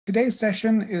Today's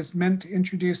session is meant to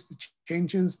introduce the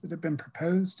changes that have been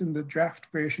proposed in the draft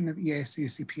version of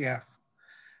EAC-CPF.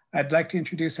 I'd like to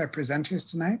introduce our presenters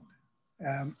tonight.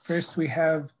 First, we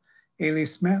have Ailie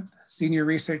Smith, Senior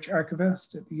Research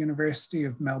Archivist at the University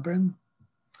of Melbourne.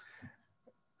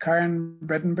 Karin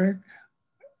Bredenberg,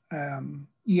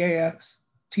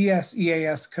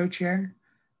 TS-EAS Co-Chair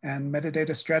and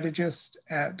Metadata Strategist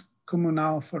at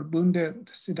Kommunalförbundet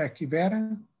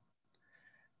Sydarkivera.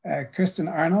 Kirsten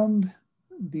Arnold,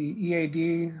 the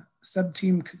EAD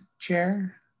Subteam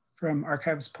Chair from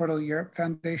Archives Portal Europe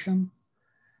Foundation,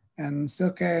 and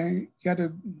Silke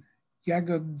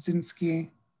Jagodzinski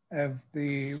of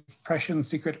the Prussian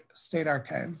Secret State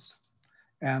Archives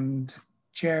and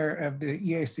Chair of the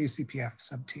EAC-CPF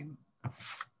subteam.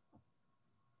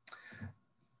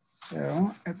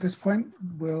 So at this point,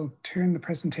 we'll turn the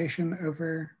presentation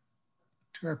over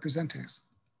to our presenters.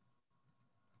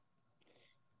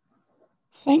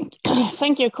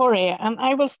 Thank you, Cory. And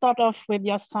I will start off with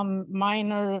just some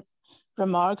minor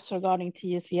remarks regarding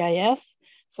TS-EAS.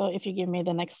 So if you give me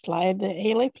the next slide,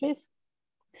 Ailie, please.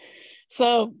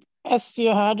 So as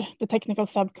you heard, the Technical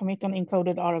Subcommittee on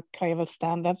Encoded Archival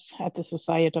Standards at the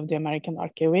Society of the American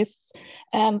Archivists.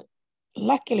 And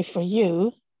luckily for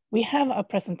you, we have a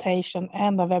presentation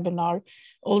and a webinar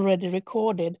already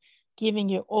recorded, giving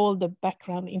you all the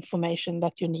background information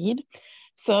that you need.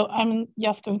 So I'm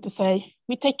just going to say,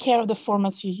 we take care of the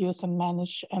formats you use and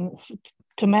manage and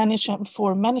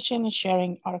for managing and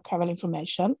sharing archival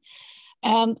information.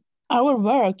 And our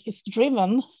work is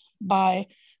driven by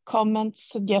comments,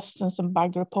 suggestions, and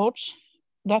bug reports.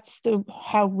 That's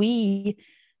how we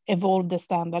evolve the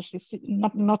standards. It's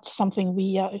not something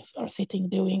we are sitting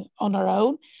doing on our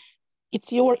own.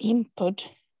 It's your input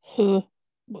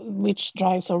which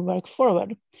drives our work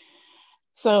forward.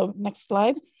 So next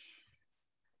slide.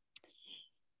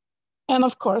 And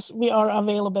of course, we are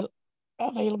available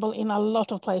in a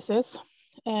lot of places.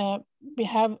 We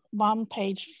have one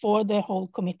page for the whole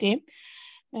committee.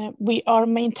 We are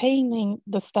maintaining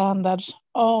the standards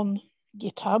on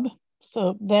GitHub.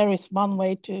 So there is one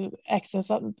way to access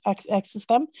them.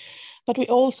 But we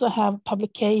also have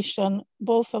publication,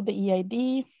 both of the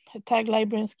EAD tag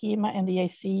library and schema and the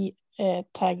EAC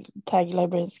tag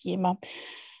library and schema.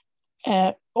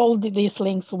 All these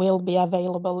links will be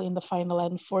available in the final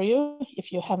end for you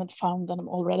if you haven't found them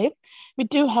already. We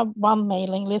do have one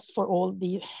mailing list for all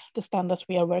the standards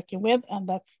we are working with, and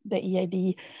that's the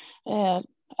EAD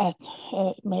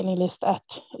mailing list at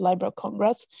Library of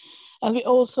Congress. And we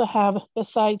also have,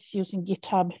 besides using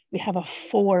GitHub, we have a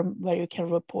form where you can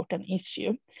report an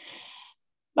issue.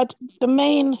 But the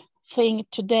main thing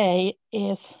today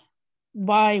is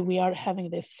why we are having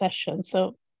this session.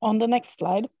 So on the next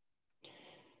slide,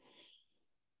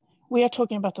 we are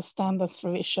talking about the standards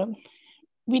revision.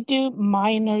 We do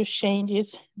minor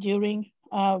changes during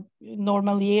a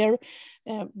normal year.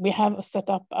 We have set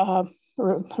up a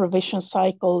revision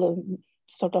cycle,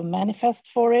 sort of manifest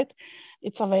for it.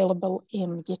 It's available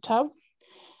in GitHub.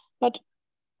 But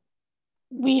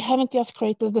we haven't just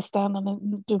created the standard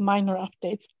and do minor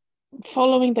updates.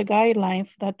 Following the guidelines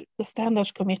that the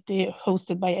Standards Committee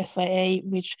hosted by SIA,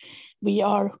 which we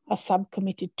are a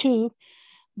subcommittee to,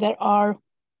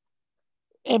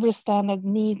 every standard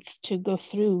needs to go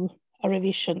through a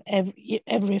revision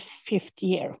every fifth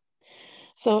year.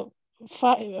 So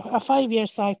a 5-year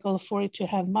cycle for it to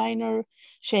have minor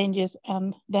changes,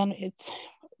 and then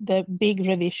the big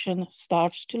revision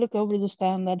starts to look over the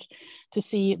standards to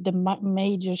see the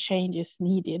major changes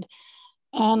needed.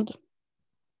 And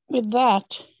with that,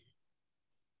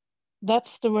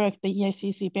 that's the work the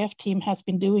EAC-CPF team has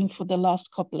been doing for the last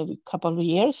couple of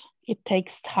years. It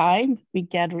takes time. We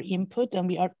gather input, and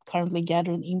we are currently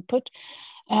gathering input.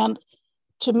 And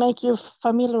to make you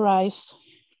familiarize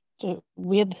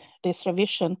with this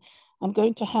revision, I'm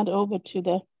going to hand over to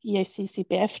the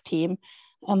EAC-CPF team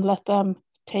and let them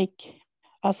take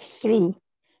us through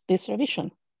this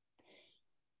revision.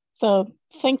 So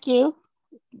thank you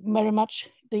very much,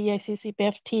 the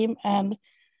EAC-CPF team, and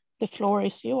the floor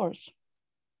is yours.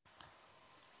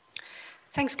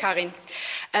 Thanks, Karin.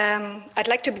 I'd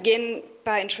like to begin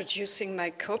by introducing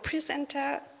my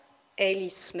co-presenter, Ailie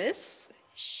Smith.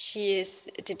 She is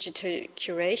Digital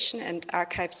Curation and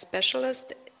Archive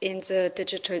Specialist in the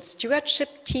Digital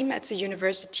Stewardship team at the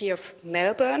University of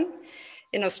Melbourne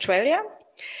in Australia.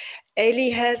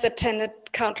 Ailie has attended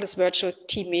countless virtual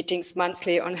team meetings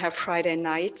monthly on her Friday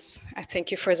nights. I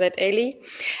thank you for that, Ailie.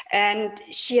 And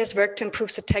she has worked to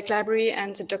improve the tag library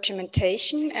and the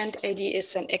documentation, and Ailie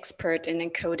is an expert in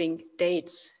encoding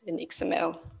dates in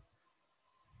XML.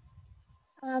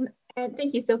 And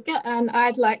thank you, Silke. And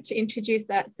I'd like to introduce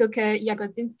Silke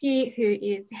Jagodzinski, who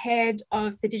is head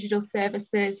of the Digital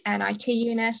Services and IT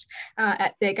unit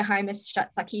at the Geheimes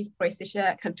Staatsarchiv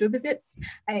Preußischer Kulturbesitz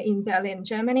in Berlin,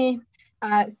 Germany.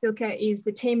 Silke is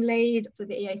the team lead for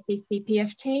the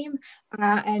EAC-CPF team,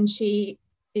 and she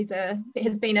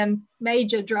has been a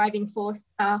major driving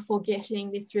force for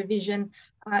getting this revision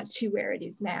to where it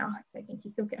is now. So thank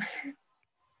you, Silke.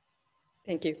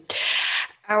 Thank you.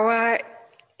 Our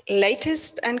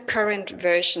latest and current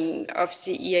version of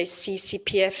the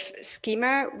EAC-CPF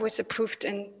schema was approved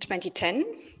in 2010.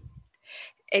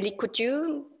 Ailie, could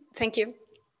you? Thank you.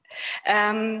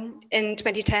 In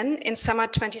 2010, in summer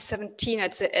 2017,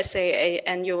 at the SAA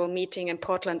annual meeting in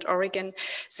Portland, Oregon,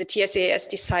 the TSAS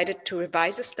decided to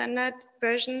revise the standard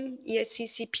version,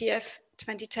 EAC-CPF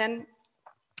 2010,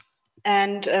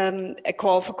 and a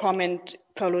call for comment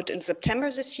followed in September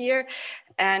this year,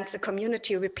 and the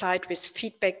community replied with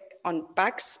feedback on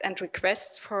bugs and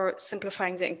requests for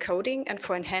simplifying the encoding and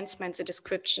for enhancements in the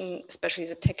description, especially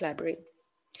the tech library.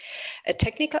 A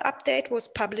technical update was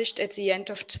published at the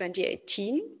end of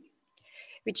 2018,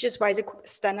 which is why the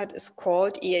standard is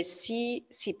called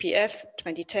EAC-CPF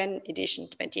 2010 edition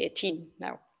 2018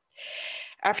 now.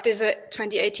 After the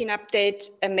 2018 update,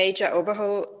 a major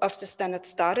overhaul of the standard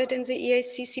started in the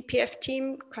EAC-CPF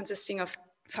team, consisting of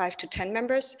 5 to 10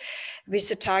 members, with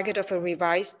the target of a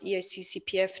revised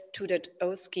EAC-CPF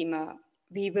 2.0 schema.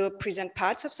 We will present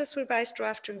parts of this revised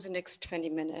draft during the next 20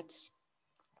 minutes.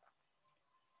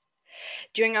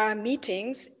 During our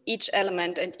meetings, each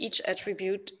element and each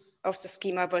attribute of the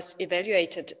schema was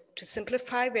evaluated to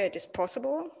simplify where it is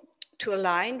possible, to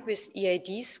align with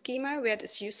EAD schema where it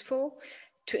is useful,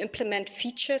 to implement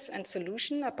features and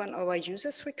solutions upon our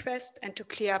users' request, and to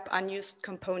clear up unused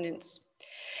components.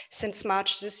 Since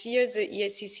March this year, the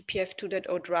EAC-CPF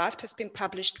 2.0 draft has been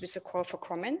published with a call for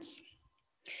comments.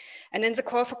 And in the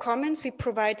call for comments, we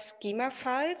provide schema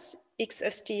files,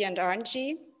 XSD and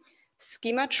RNG,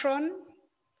 schematron,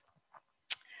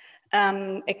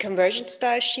 a conversion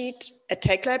style sheet, a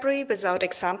tag library without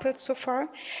examples so far,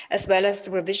 as well as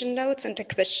the revision notes and a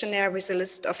questionnaire with a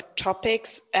list of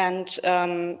topics, and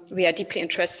we are deeply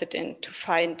interested in to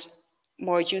find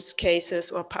more use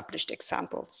cases or published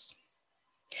examples.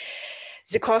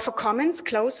 The call for comments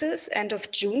closes end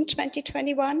of June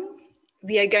 2021.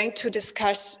 We are going to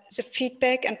discuss the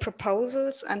feedback and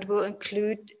proposals and will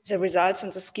include the results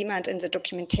in the schema and in the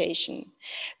documentation.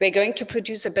 We're going to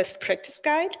produce a best practice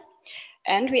guide,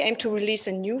 and we aim to release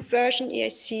a new version,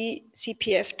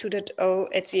 EAC-CPF 2.0,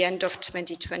 at the end of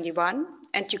 2021.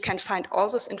 And you can find all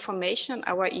this information on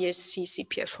our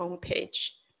EAC-CPF homepage.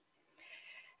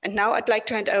 And now I'd like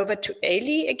to hand over to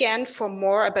Ailie again for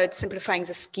more about simplifying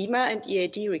the schema and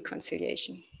EAD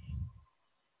reconciliation.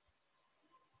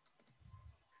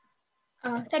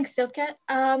 Thanks, Silke.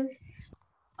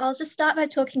 I'll just start by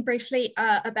talking briefly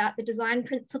about the design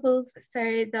principles. So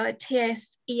the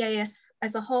TSEAS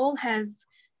as a whole has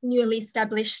newly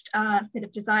established a set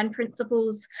of design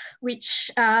principles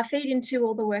which feed into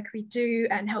all the work we do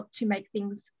and help to make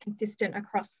things consistent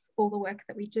across all the work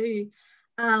that we do.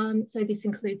 So this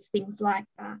includes things like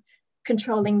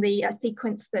controlling the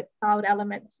sequence that filed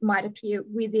elements might appear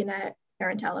within a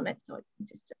parent element, so it's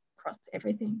consistent across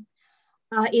everything.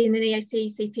 In an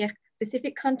EAC-CPF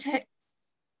specific context,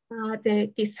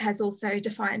 this has also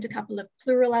defined a couple of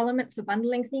plural elements for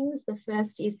bundling things. The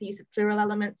first is the use of plural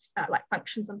elements like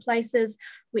functions and places,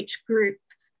 which group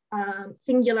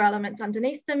singular elements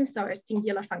underneath them. So a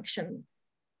singular function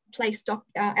place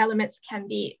elements can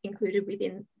be included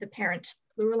within the parent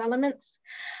plural elements.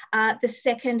 The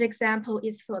second example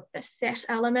is for the set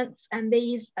elements, and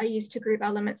these are used to group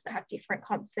elements that have different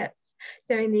concepts.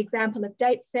 So in the example of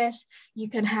date set, you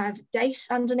can have date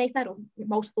underneath that, or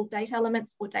multiple date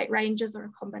elements, or date ranges, or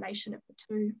a combination of the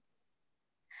two.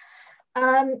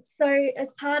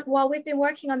 So while we've been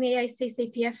working on the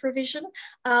EAC-CPF revision,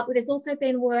 there's also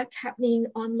been work happening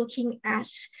on looking at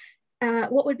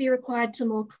what would be required to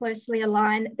more closely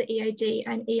align the EAD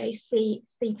and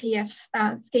EAC-CPF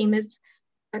schemas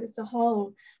as a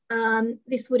whole.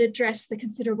 This would address the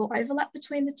considerable overlap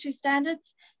between the two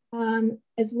standards,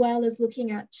 as well as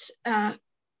looking at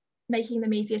making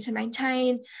them easier to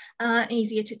maintain,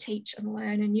 easier to teach and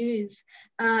learn and use.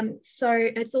 So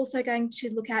it's also going to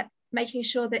look at making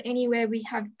sure that anywhere we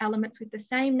have elements with the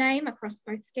same name across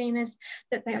both schemas,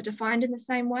 that they are defined in the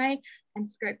same way and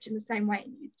scoped in the same way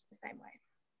and used the same way.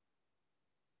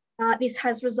 This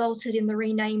has resulted in the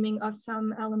renaming of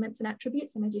some elements and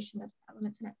attributes and addition of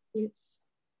elements and attributes.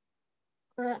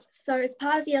 So as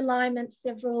part of the alignment,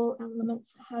 several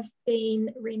elements have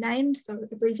been renamed. So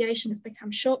abbreviation has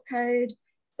become shortcode.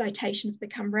 citations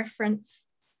become reference.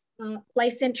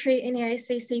 Place entry in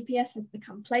EAC-CPF has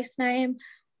become place name.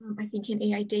 I think in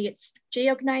EAD it's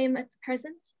geog name at the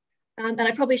present. And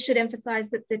I probably should emphasize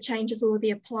that the changes will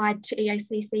be applied to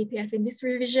EAC-CPF in this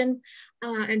revision,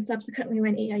 and subsequently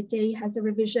when EAD has a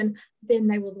revision, then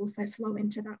they will also flow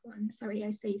into that one. So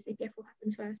EAC-CPF will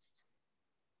happen first.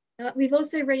 We've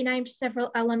also renamed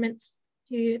several elements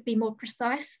to be more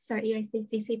precise. So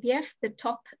EAC-CPF, the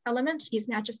top element is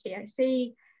now just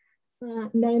EAC.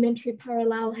 Name entry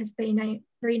parallel has been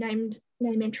renamed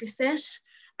name entry set.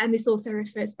 And this also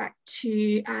refers back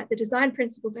to the design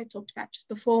principles I talked about just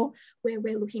before, where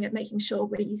we're looking at making sure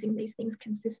we're using these things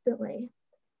consistently.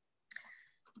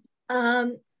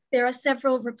 There are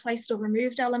several replaced or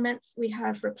removed elements. We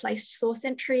have replaced source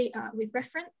entry with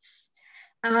reference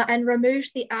and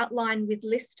removed the outline with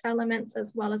list elements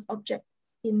as well as object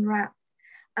in wrap.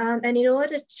 And in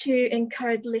order to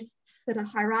encode lists that are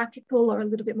hierarchical or a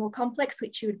little bit more complex,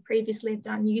 which you would previously have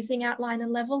done using outline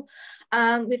and level,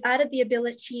 we've added the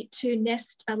ability to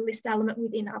nest a list element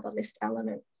within other list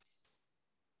elements.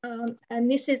 And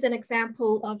this is an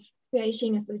example of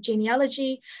creating a sort of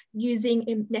genealogy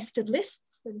using nested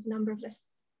lists. So there's a number of lists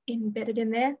embedded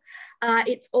in there.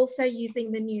 It's also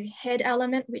using the new head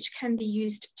element, which can be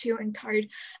used to encode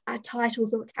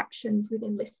titles or captions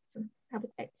within lists and other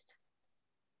text.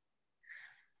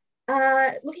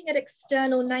 Looking at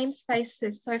external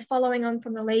namespaces, so following on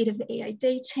from the lead of the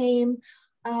EAD team,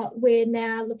 we're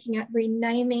now looking at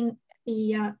renaming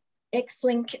the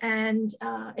Xlink and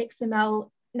XML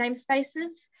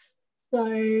namespaces.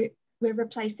 So we're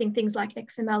replacing things like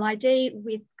XML ID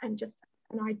with just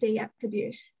an ID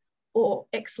attribute, or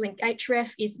Xlink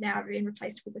href is now being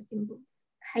replaced with a single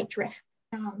href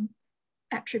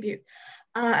attribute.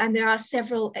 And there are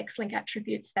several Xlink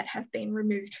attributes that have been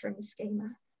removed from the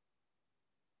schema.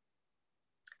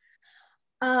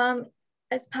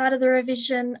 As part of the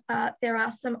revision, there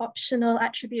are some optional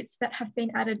attributes that have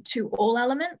been added to all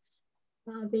elements.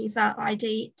 These are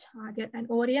ID, target, and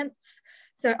audience.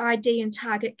 So ID and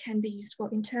target can be used for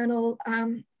internal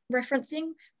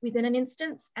referencing within an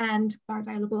instance and are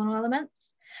available on all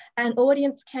elements. And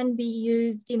audience can be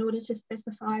used in order to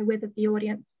specify whether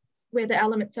the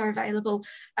elements are available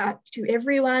to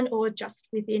everyone or just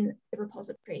within the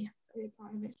repository. So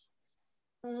private.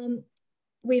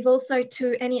 We've also,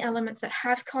 to any elements that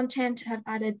have content, have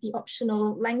added the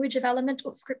optional language of element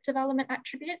or script of element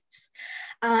attributes.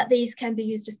 These can be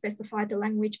used to specify the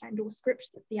language and or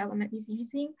script that the element is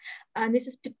using. And this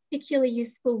is particularly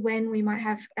useful when we might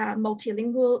have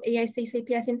multilingual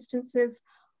EAC-CPF instances,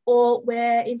 or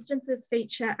where instances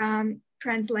feature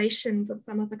translations of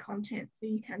some of the content. So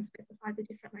you can specify the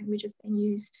different languages being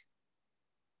used.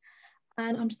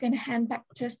 And I'm just going to hand back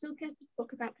to Silke to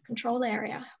talk about the control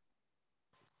area.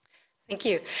 Thank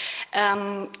you.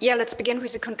 Yeah, let's begin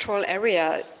with the control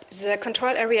area. The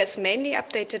control area is mainly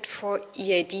updated for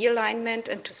EAD alignment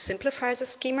and to simplify the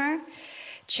schema.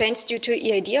 Changes due to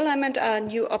EAD alignment are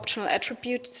new optional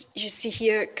attributes. You see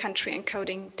here country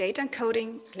encoding, data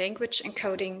encoding, language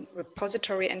encoding,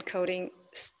 repository encoding,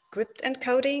 script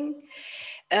encoding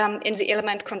in the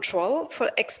element control for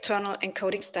external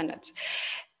encoding standards.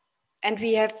 And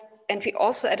we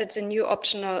also added the new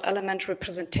optional element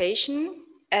representation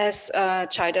as a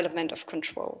child element of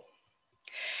control.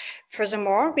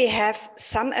 Furthermore, we have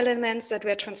some elements that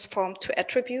were transformed to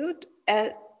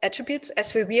attributes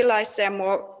as we realize there are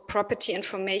more property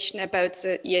information about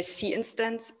the EAC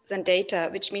instance than data,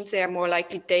 which means they are more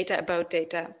likely data about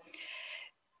data.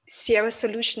 See our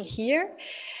solution here.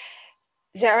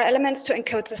 There are elements to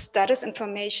encode the status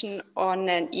information on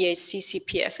an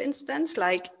EAC-CPF instance,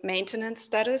 like maintenance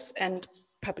status and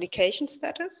publication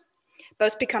status.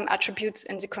 Both become attributes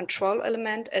in the control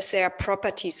element as they are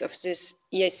properties of this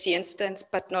EAC instance,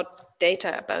 but not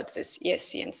data about this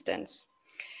EAC instance.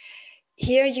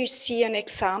 Here you see an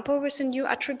example with the new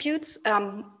attributes,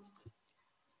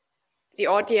 the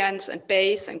audience and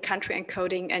base and country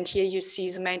encoding, and here you see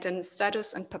the maintenance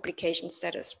status and publication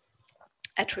status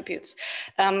attributes.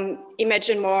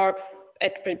 Imagine more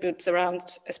attributes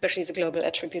around, especially the global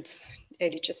attributes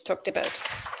Ailie just talked about.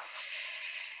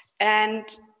 And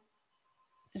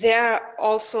there are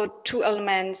also two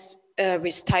elements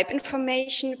with type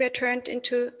information were turned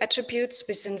into attributes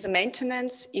within the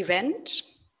maintenance event.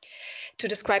 To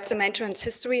describe the maintenance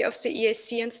history of the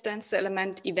EAC instance, the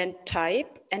element event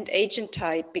type and agent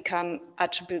type become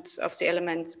attributes of the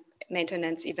elements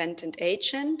maintenance event and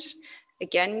agent.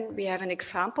 Again, we have an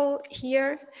example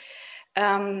here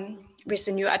with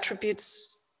the new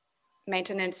attributes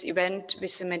maintenance event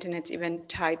with the maintenance event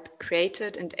type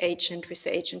created and agent with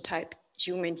the agent type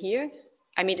human here.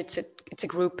 I mean, it's a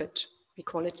group, but we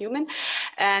call it human.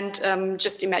 And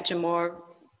just imagine more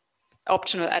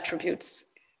optional attributes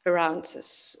around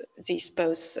these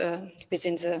both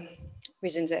within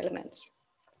the elements.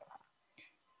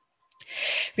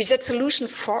 We set solution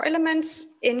for elements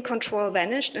in control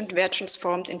vanished and were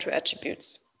transformed into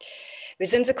attributes.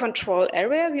 Within the control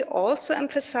area, we also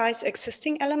emphasize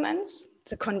existing elements.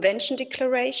 The convention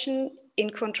declaration in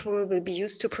control will be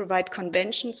used to provide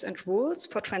conventions and rules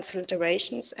for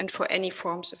transliterations and for any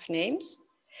forms of names.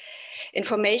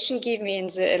 Information given in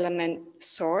the element's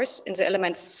source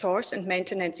and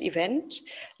maintenance event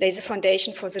lays a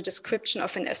foundation for the description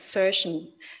of an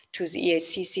assertion to the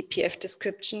EAC-CPF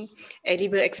description. Ailie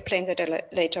will explain that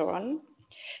later on.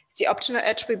 The optional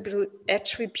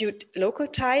attribute local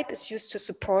type is used to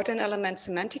support an element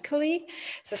semantically.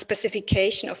 The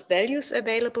specification of values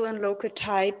available in local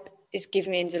type is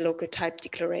given in the local type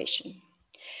declaration.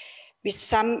 With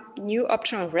some new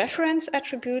optional reference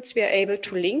attributes, we are able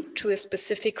to link to a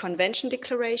specific convention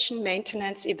declaration,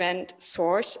 maintenance event,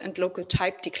 source, and local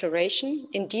type declaration.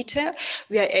 In detail,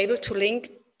 we are able to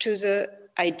link to the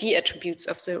ID attributes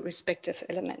of the respective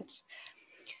elements.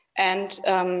 And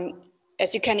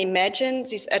as you can imagine,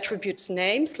 these attribute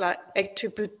names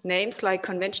like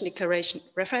convention declaration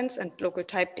reference and local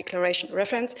type declaration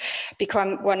reference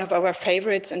become one of our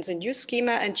favorites in the new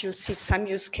schema, and you'll see some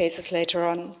use cases later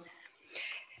on.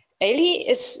 Ailie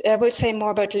will say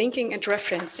more about linking and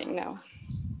referencing now.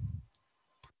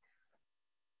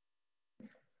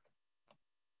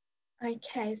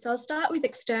 Okay, so I'll start with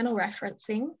external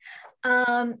referencing.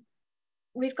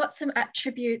 We've got some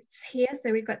attributes here.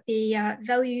 So we've got the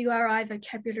value URI,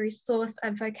 vocabulary source,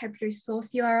 and vocabulary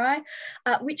source URI,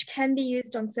 which can be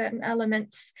used on certain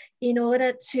elements in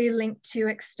order to link to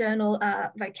external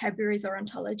vocabularies or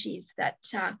ontologies that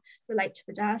relate to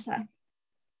the data.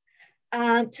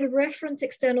 To reference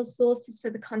external sources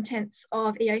for the contents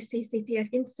of EAC-CPF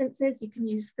instances, you can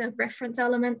use the reference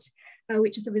element,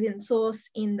 which is within source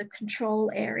in the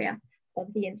control area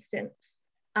of the instance.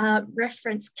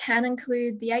 Reference can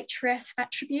include the href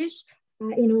attribute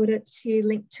in order to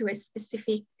link to a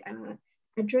specific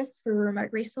address for a remote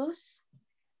resource.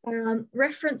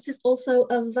 Reference is also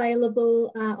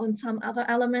available on some other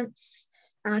elements,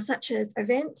 such as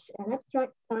event and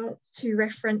abstract to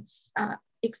reference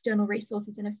external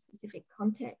resources in a specific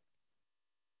context.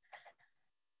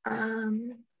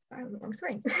 I'm on the wrong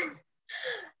screen.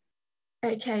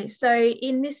 Okay, so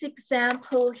in this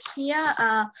example here,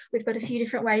 we've got a few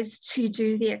different ways to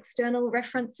do the external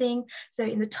referencing. So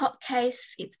in the top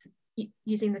case, it's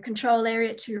using the control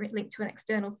area to link to an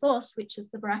external source, which is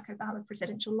the Barack Obama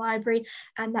Presidential Library,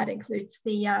 and that includes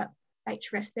the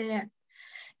href there.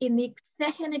 In the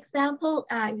second example,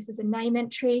 this is a name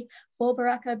entry for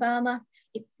Barack Obama.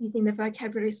 It's using the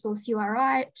vocabulary source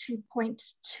URI to point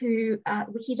to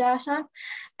Wikidata,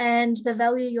 and the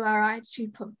value URI to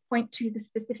point to the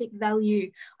specific value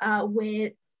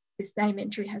where this name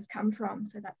entry has come from.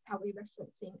 So that's how we're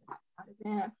referencing that out of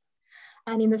there.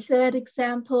 And in the third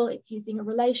example, it's using a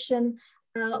relation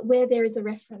where there is a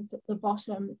reference at the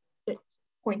bottom that's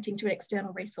pointing to an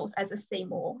external resource as a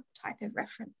CMOR type of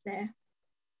reference there.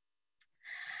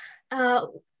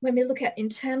 When we look at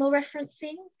internal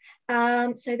referencing,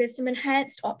 so there's some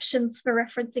enhanced options for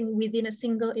referencing within a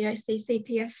single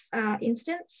EAC-CPF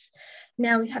instance.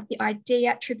 Now we have the ID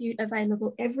attribute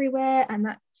available everywhere, and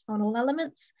that's on all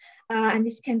elements. And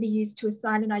this can be used to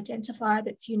assign an identifier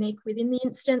that's unique within the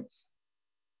instance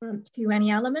to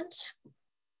any element.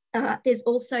 There's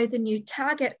also the new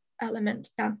target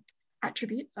element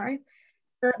attribute,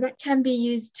 that can be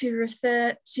used to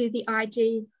refer to the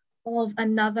ID of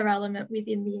another element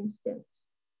within the instance.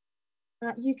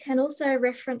 You can also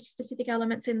reference specific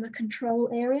elements in the control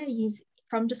area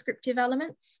from descriptive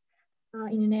elements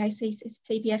in an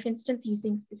EAC-CPF instance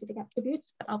using specific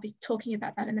attributes, but I'll be talking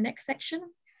about that in the next section.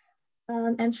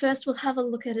 And first we'll have a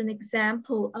look at an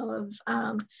example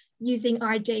of using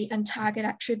ID and target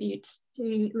attributes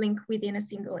to link within a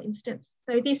single instance.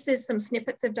 So this is some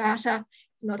snippets of data.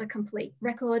 It's not a complete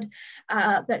record,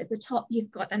 but at the top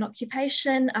you've got an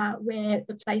occupation where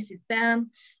the place is bound,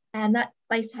 and that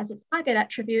place has a target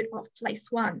attribute of place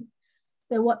 1.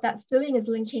 So what that's doing is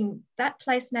linking that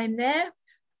place name there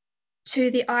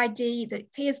to the ID that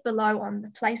appears below on the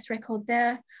place record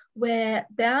there, where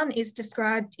bound is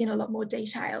described in a lot more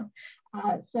detail.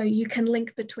 So you can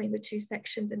link between the two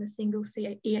sections in a single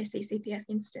EAC-CPF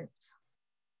instance.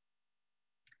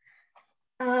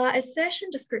 Assertion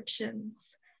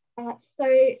descriptions. So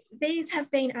these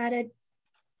have been added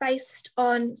based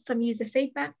on some user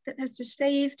feedback that has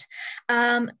received.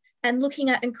 and looking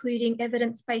at including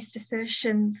evidence-based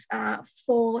assertions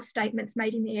for statements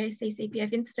made in the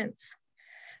EAC-CPF instance.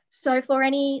 So for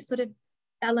any sort of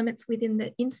elements within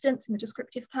the instance in the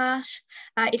descriptive part,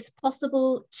 it's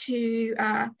possible to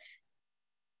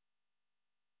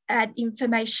add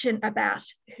information about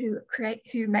who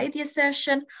made the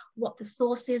assertion, what the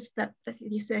source is that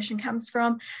the assertion comes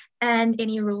from, and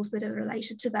any rules that are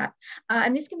related to that.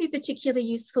 And this can be particularly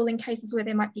useful in cases where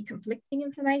there might be conflicting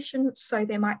information. So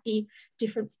there might be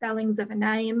different spellings of a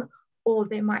name, or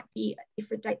there might be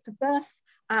different dates of birth,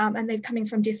 and they're coming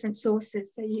from different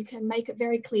sources. So you can make it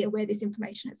very clear where this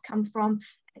information has come from,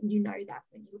 and you know that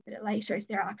when you look at it later if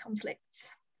there are conflicts.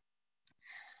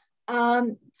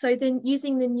 So then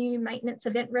using the new maintenance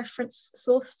event reference,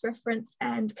 source reference,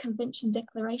 and convention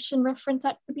declaration reference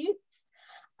attributes,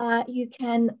 you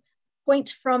can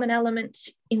point from an element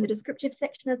in the descriptive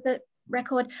section of the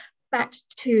record back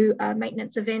to a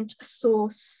maintenance event,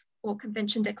 source, or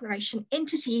convention declaration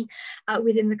entity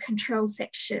within the control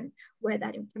section where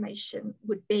that information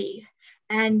would be.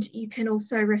 And you can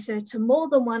also refer to more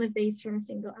than one of these from a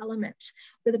single element.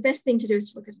 So the best thing to do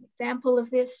is to look at an example of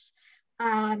this.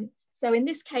 So in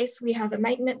this case, we have a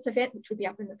maintenance event, which would be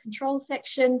up in the control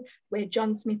section, where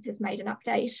John Smith has made an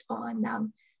update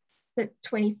on the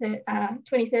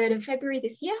 23rd of February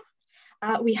this year.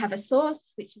 We have a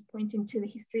source, which is pointing to the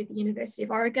history of the University of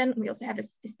Oregon. We also have a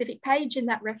specific page in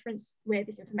that reference where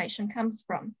this information comes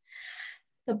from.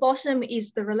 The bottom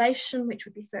is the relation, which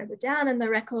would be further down in the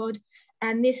record.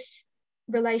 And this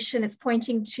relation is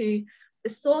pointing to the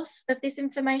source of this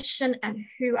information and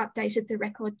who updated the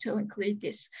record to include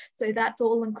this. So that's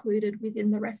all included within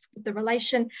the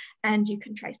relation, and you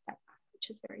can trace that back,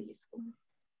 which is very useful.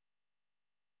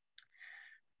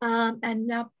 And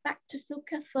now back to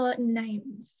Silke for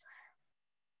names.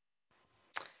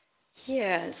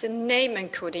 Yes, in name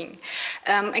encoding.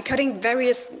 Encoding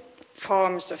various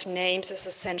forms of names is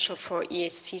essential for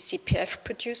EAC-CPF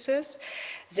producers.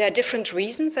 There are different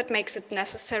reasons that makes it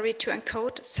necessary to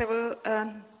encode several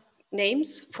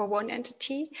names for one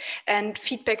entity, and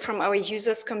feedback from our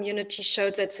users community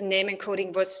showed that the name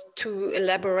encoding was too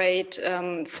elaborate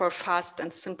for fast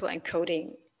and simple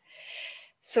encoding.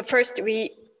 So first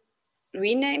we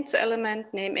renamed the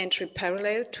element name entry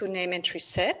parallel to name entry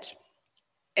set.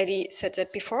 Ailie said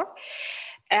that before,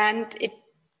 and it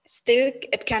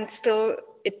can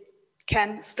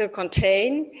still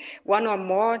contain one or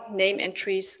more name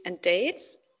entries and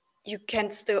dates. You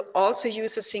can still also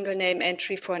use a single name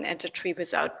entry for an entity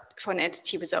without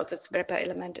its wrapper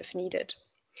element if needed.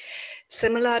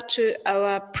 Similar to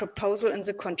our proposal in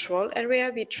the control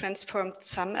area, we transformed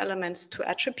some elements to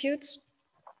attributes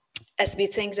as we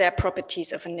think they are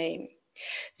properties of a name.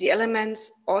 The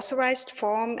elements authorized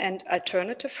form and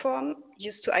alternative form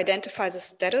used to identify the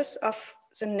status of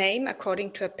the name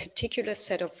according to a particular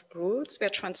set of rules were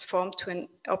transformed to an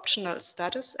optional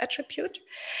status attribute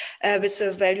with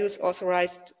the values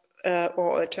authorized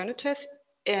or alternative,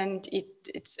 and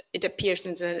it appears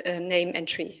in the name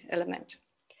entry element.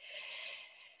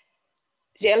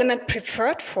 The element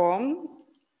preferred form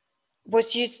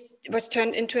was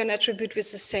turned into an attribute with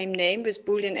the same name with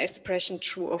Boolean expression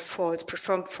true or false.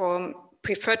 Preferred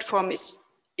form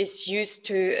is used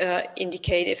to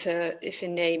indicate if a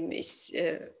name is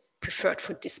preferred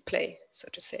for display, so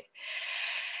to say.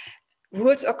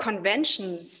 Rules or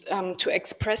conventions to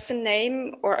express a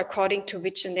name or according to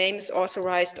which a name is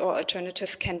authorized or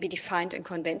alternative can be defined in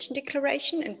convention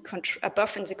declaration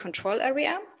above in the control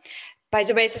area. By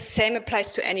the way, the same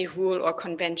applies to any rule or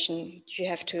convention you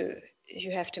have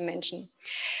to mention.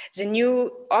 The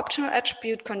new optional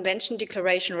attribute convention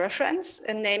declaration reference,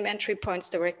 a name entry points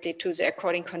directly to the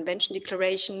according convention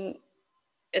declaration,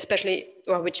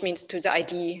 which means to the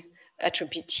ID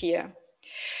attribute here.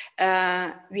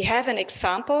 We have an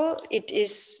example. It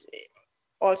is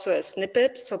also a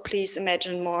snippet, so please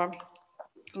imagine more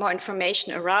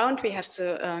information around. We have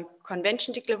the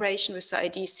convention declaration with the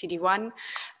ID CD1.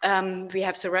 We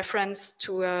have the reference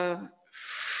to a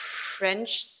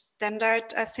French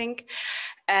standard, I think.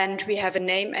 And we have a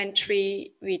name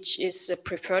entry, which is a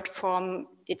preferred form.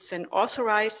 It's an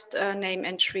authorized name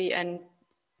entry, and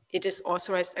it is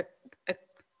authorized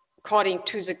according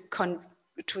to the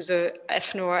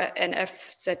FNOR,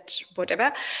 NFZ,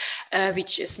 whatever,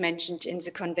 which is mentioned in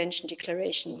the convention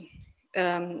declaration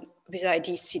with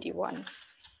ID CD1.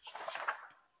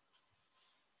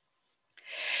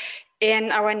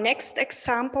 In our next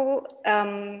example,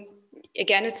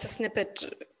 again, it's a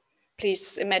snippet.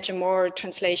 Please imagine more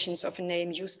translations of a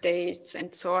name, use dates,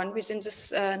 and so on within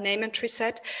this name entry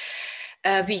set.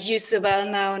 We use the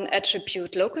well-known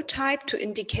attribute local type to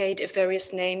indicate if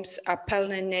various names are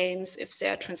parallel names, if they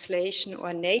are translation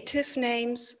or native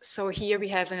names. So here we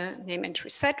have a name entry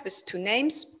set with 2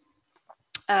 names.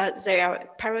 They are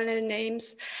parallel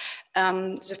names.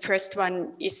 The first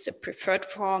one is the preferred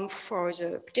form for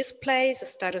the display. The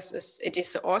status is, it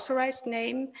is the authorized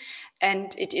name,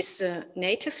 and it is a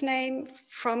native name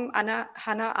from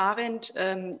Hannah Arendt.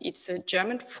 It's a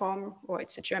German form, or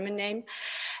it's a German name.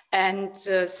 And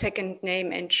the second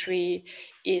name entry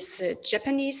is a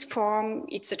Japanese form.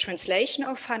 It's a translation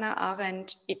of Hannah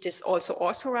Arendt. It is also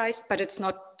authorized, but it's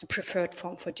not the preferred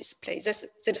form for display. This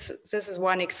is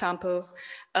one example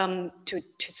to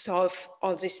solve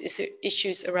all these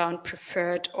issues around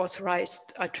preferred,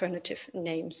 authorized, alternative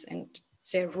names and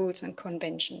their rules and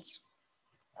conventions.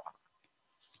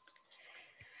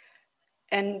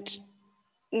 And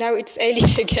now it's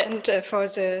Ailie again for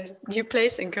the new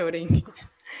place encoding.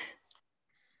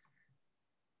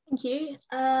 Thank you.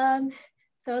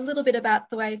 So a little bit about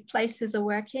the way places are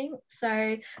working.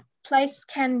 So place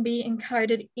can be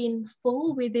encoded in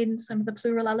full within some of the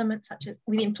plural elements, such as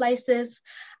within places.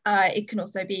 It can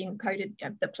also be encoded,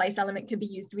 the place element can be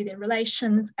used within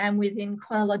relations and within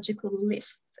chronological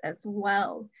lists as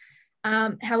well.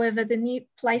 However, the new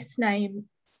place name,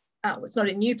 it's not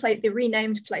a new place, the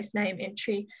renamed place name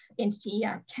entity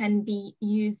can be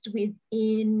used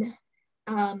within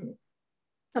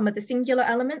some of the singular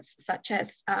elements, such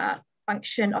as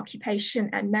function, occupation,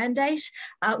 and mandate,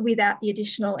 without the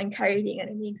additional encoding. And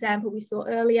in the example we saw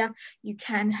earlier, you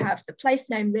can have the place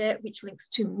name there, which links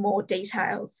to more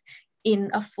details in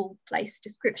a full place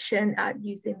description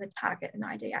using the target and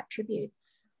ID attributes.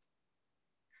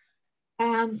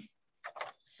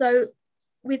 So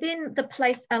within the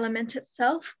place element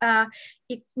itself,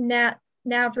 it's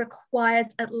now requires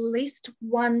at least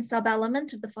one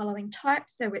sub-element of the following type.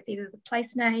 So it's either the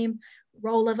place name,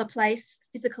 role of a place,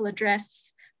 physical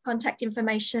address, contact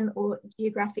information, or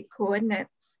geographic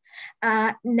coordinates.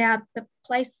 Now, the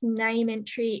place name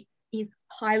entry is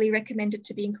highly recommended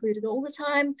to be included all the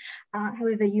time.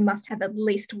 However, you must have at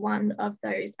least one of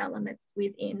those elements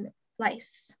within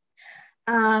place.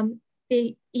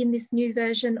 In this new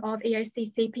version of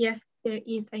EAC-CPF, there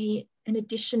is an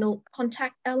additional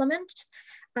contact element.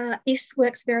 This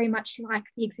works very much like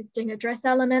the existing address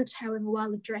element. However,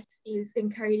 while address is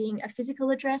encoding a physical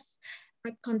address,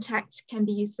 a contact can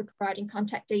be used for providing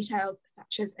contact details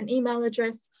such as an email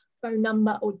address, phone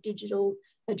number, or digital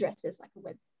addresses like a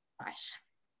website.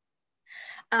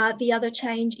 The other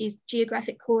change is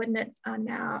geographic coordinates are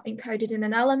now encoded in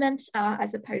an element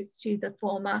as opposed to the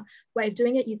former way of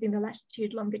doing it using the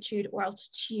latitude, longitude, or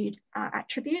altitude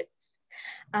attributes.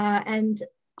 And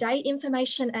date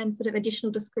information and sort of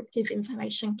additional descriptive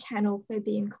information can also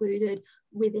be included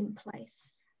within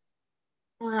place.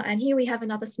 And here we have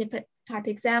another snippet type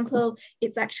example.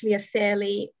 It's actually a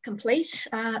fairly complete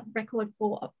record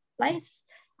for a place.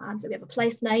 So we have a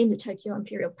place name, the Tokyo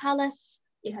Imperial Palace.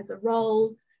 It has a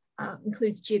role,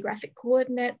 includes geographic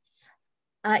coordinates,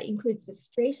 includes the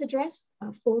street address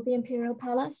for the Imperial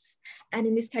Palace. And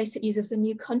in this case, it uses the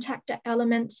new contact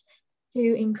element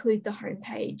to include the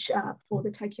homepage for the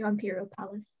Tokyo Imperial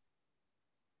Palace.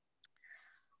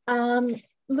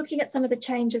 Looking at some of the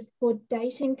changes for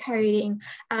date encoding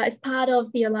as part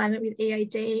of the alignment with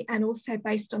EAD and also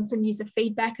based on some user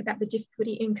feedback about the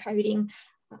difficulty encoding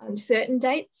certain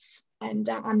dates and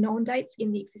unknown dates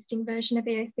in the existing version of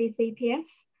EAC-CPF,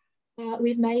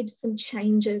 we've made some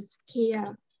changes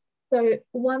here. So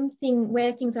one thing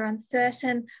where things are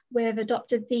uncertain, we've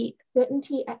adopted the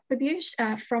certainty attribute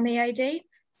from EAD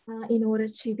in order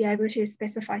to be able to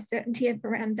specify certainty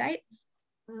around dates,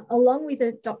 along with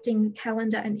adopting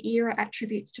calendar and era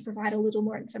attributes to provide a little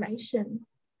more information.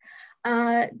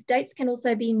 Dates can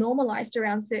also be normalized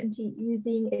around certainty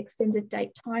using extended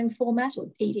date time format,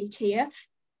 or EDTF,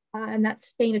 and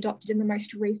that's been adopted in the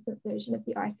most recent version of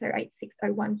the ISO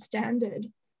 8601 standard.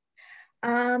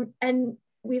 And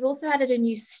we've also added a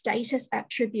new status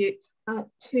attribute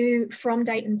to from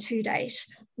date and to date,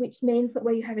 which means that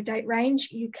where you have a date range,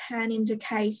 you can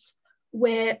indicate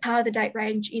where part of the date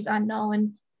range is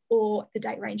unknown or the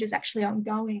date range is actually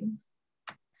ongoing.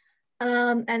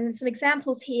 And some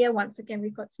examples here, once again,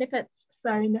 we've got snippets.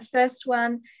 So in the first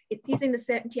one, it's using the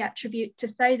certainty attribute to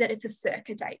say that it's a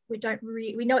circa date. We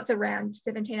know it's around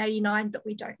 1789, but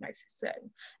we don't know for certain.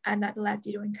 And that allows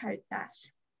you to encode that.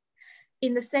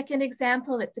 In the second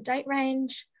example, it's a date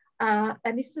range.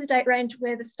 And this is a date range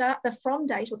where the from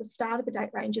date or the start of the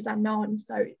date range is unknown.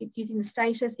 So it's using the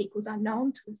status equals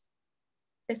unknown to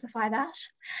specify that.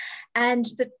 And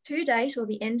the to date or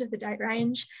the end of the date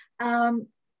range,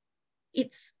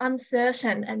 it's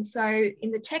uncertain. And so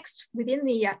in the text within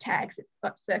the tags, it's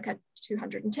got circa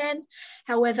 210.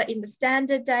 However, in the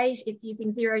standard date, it's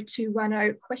using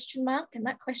 0210 question mark, and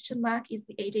that question mark is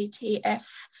the EDTF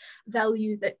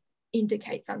value that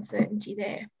indicates uncertainty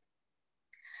there.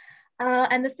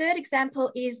 And the third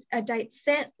example is a date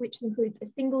set, which includes a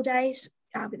single date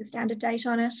with a standard date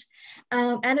on it,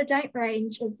 and a date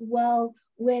range as well,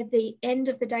 where the end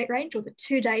of the date range or the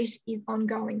to date is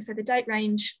ongoing. So the date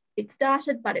range, it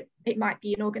started, but it might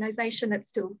be an organisation that's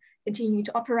still continuing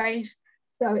to operate.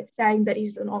 So it's saying that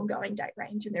is an ongoing date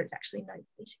range, and there is actually no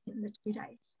date in the to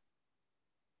date.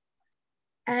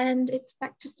 And it's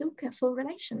back to Silke for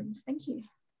relations. Thank you.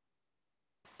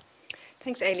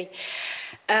 Thanks, Ailie.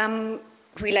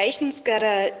 Relations got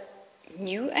a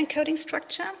new encoding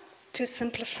structure to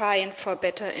simplify and for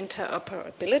better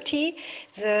interoperability.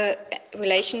 The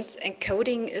relations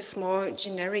encoding is more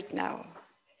generic now.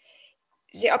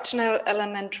 The optional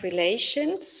element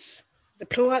relations, the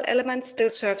plural element, still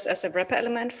serves as a wrapper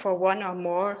element for one or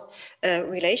more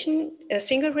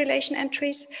single relation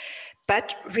entries,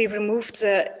 but we removed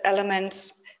the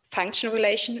elements function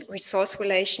relation, resource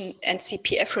relation, and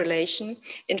CPF relation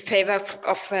in favor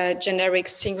of a generic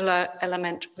singular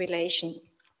element relation.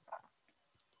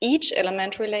 Each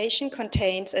element relation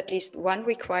contains at least one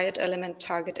required element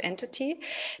target entity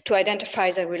to identify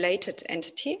the related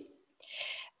entity.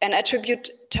 An attribute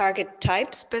target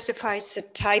type specifies the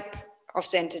type of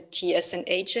the entity as an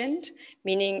agent,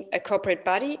 meaning a corporate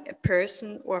body, a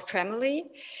person, or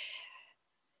family.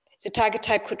 The target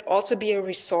type could also be a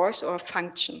resource or a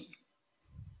function.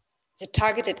 The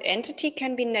targeted entity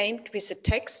can be named with the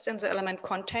text and the element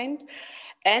contained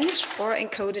and or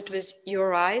encoded with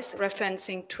URIs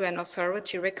referencing to an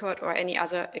authority record or any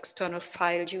other external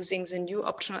file using the new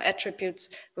optional attributes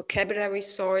vocabulary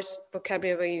source,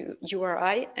 vocabulary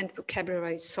URI, and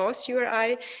vocabulary source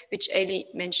URI, which Ailie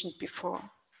mentioned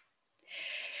before.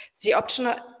 The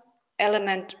optional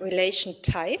element relation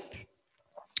type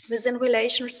within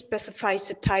relation specifies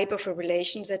the type of a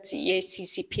relation that the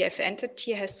EAC-CPF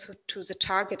entity has to the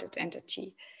targeted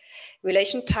entity.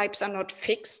 Relation types are not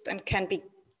fixed and can be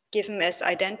given as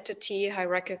identity,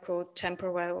 hierarchical,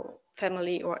 temporal,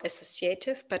 family, or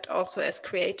associative, but also as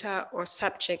creator or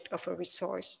subject of a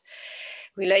resource.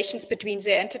 Relations between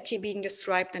the entity being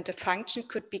described and the function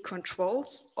could be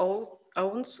controls,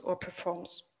 owns, or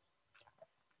performs.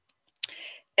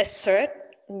 A third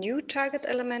new target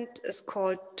element is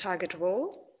called target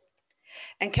role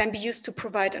and can be used to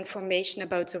provide information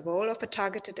about the role of a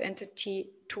targeted entity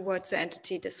towards the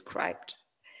entity described.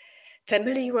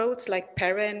 Family roles like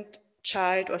parent,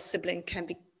 child, or sibling can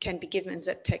be given in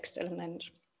that text element.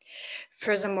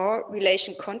 Furthermore,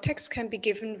 relation context can be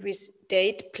given with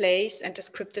date, place, and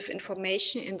descriptive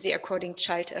information in the according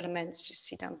child elements you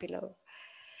see down below.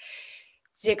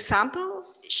 The example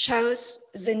shows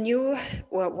the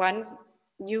one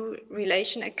new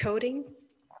relation encoding.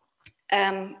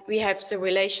 We have the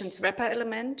relations wrapper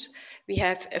element. We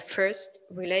have a first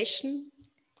relation,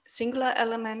 singular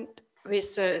element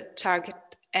with the target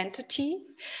entity.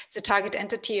 The target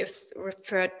entity is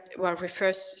refers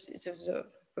to the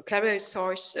vocabulary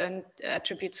source, and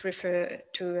attributes refer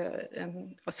to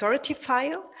an authority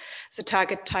file. The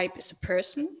target type is a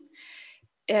person.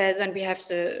 Then we have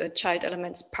the child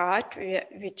elements part,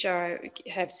 which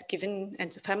have the given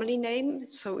and the family name.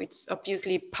 So it's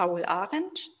obviously Paul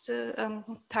Arendt, the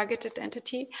targeted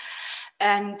entity.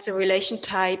 And the relation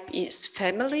type is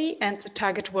family, and the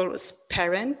target role is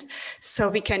parent. So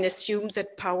we can assume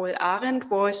that Paul Arendt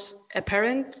was a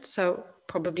parent, so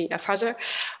probably a father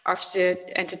of the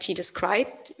entity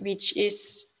described, which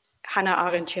is Hannah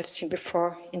Arendt, you have seen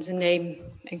before in the name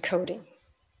encoding.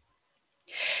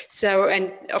 So,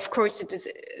 and of course, it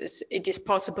is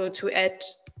possible to add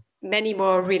many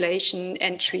more relation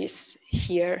entries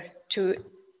here to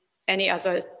any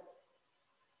other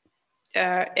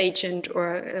agent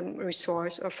or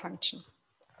resource or function.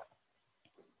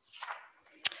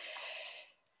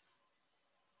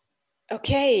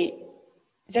 Okay,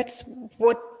 that's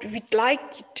what we'd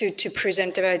like to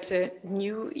present about the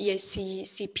new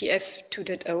EAC-CPF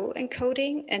 2.0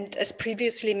 encoding. And as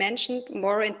previously mentioned,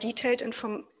 more in detailed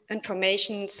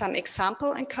information, some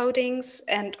example encodings,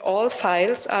 and all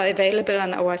files are available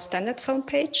on our standards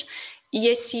homepage,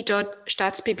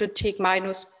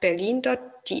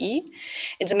 eac.staatsbibliothek-berlin.de,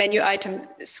 in the menu item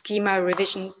Schema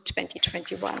Revision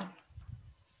 2021.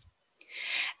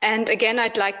 And again,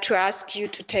 I'd like to ask you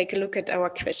to take a look at our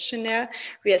questionnaire.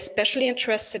 We are especially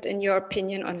interested in your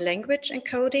opinion on language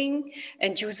encoding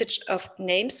and usage of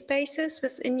namespaces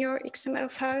within your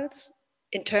XML files.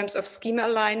 in terms of schema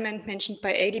alignment mentioned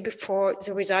by Ailie before,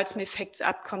 the results may affect the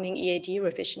upcoming EAD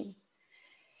revision.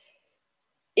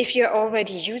 If you're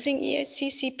already using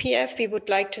EAC-CPF, we would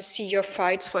like to see your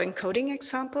files for encoding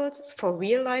examples, for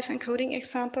real-life encoding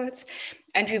examples,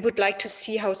 and we would like to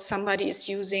see how somebody is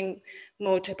using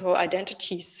multiple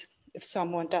identities, if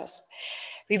someone does.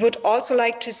 We would also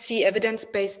like to see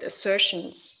evidence-based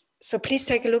assertions. So please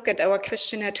take a look at our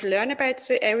questionnaire to learn about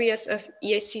the areas of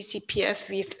EAC-CPF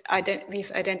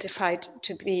we've identified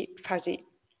to be fuzzy.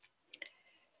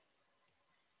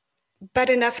 But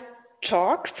enough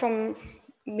talk from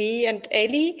me and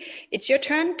Ailie. It's your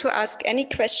turn to ask any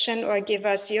question or give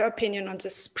us your opinion on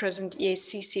this present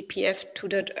EAC-CPF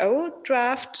 2.0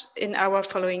 draft in our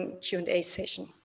following Q&A session.